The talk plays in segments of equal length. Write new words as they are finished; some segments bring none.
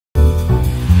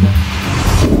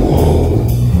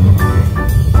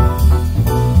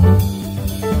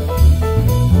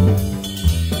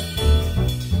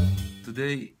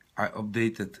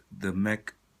updated the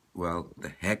Mac, well, the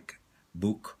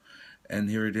Hackbook, and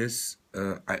here it is.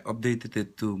 I updated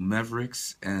it to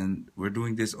Mavericks, and we're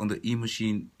doing this on the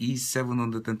Emachine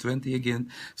E720 again.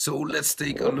 So let's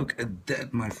take a look at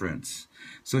that, my friends.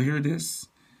 So here it is.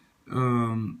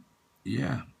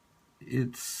 Yeah,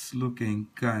 it's looking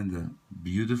kinda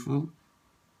beautiful,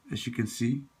 as you can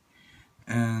see.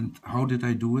 And how did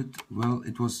I do it? Well,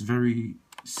 it was very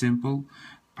simple.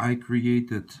 I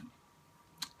created,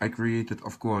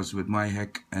 of course, with my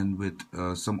hack and with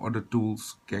some other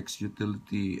tools, kext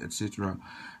utility, etc.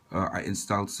 I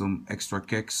installed some extra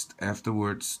kext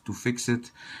afterwards to fix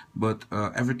it, but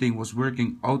everything was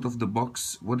working out of the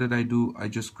box. What did I do? I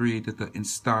just created an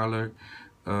installer,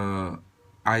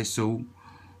 ISO,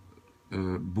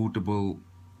 bootable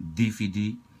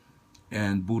DVD,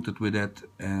 and booted with that.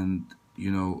 And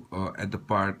at the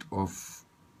part of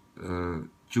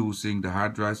choosing the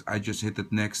hard drives, I just hit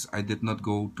it next. I did not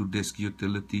go to disk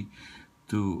utility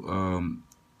to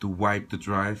wipe the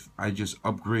drive. I just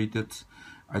upgraded.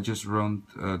 I just run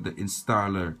the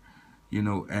installer,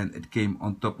 and it came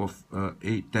on top of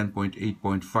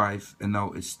 10.8.5, and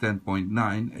now it's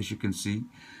 10.9. As you can see,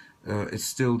 it's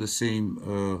still the same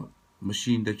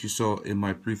machine that you saw in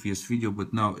my previous video,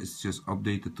 but now it's just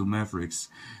updated to Mavericks,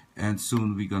 and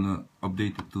soon we're gonna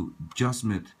update it to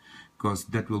Jasmine, because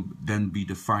that will then be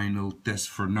the final test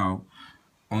for now,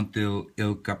 until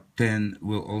ILCAP 10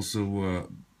 will also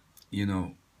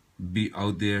be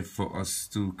out there for us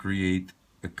to create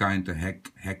a kind of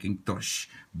Hackingtosh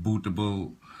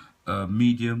bootable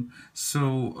medium.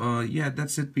 So yeah,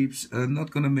 that's it, peeps. Not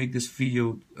gonna make this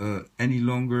video any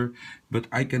longer, but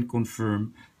I can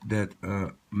confirm that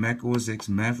Mac OS X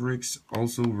Mavericks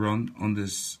also run on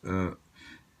this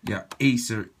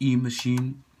ACER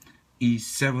EMACINE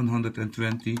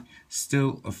E720.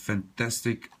 Still a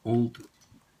fantastic old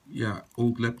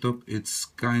laptop. It's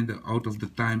kind of out of the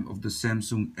time of the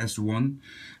Samsung S1.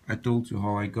 I told you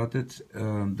how I got it.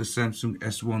 The Samsung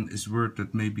S1 is worth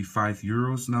at maybe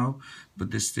 €5 now,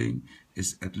 but this thing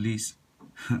is at least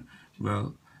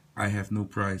well, I have no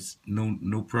price,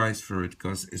 no price for it,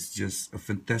 because it's just a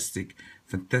fantastic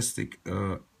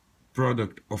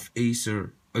product of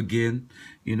Acer again,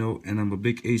 and I'm a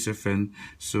big Acer fan.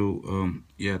 So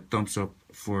yeah, thumbs up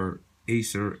for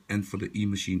Acer and for the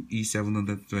Emachine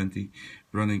E720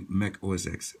 running Mac OS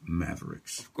X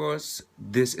Mavericks. Of course,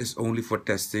 this is only for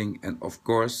testing, and of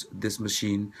course this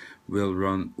machine will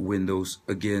run Windows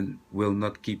again, will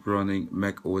not keep running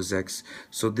Mac OS X.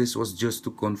 So this was just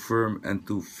to confirm and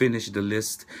to finish the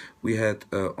list. We had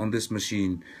on this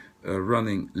machine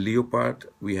running Leopard,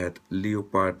 we had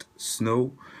Leopard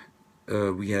Snow,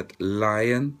 we had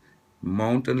Lion,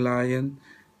 Mountain Lion,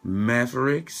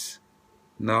 Mavericks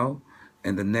now.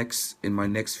 And in my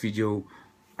next video,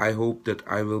 I hope that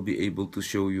I will be able to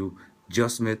show you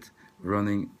Jasmine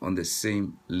running on the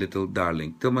same little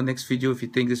darling. Till my next video, if you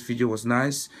think this video was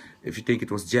nice, if you think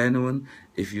it was genuine,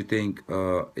 if you think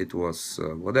it was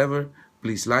whatever,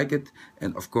 please like it,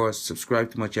 and of course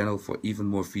subscribe to my channel for even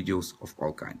more videos of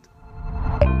all kinds.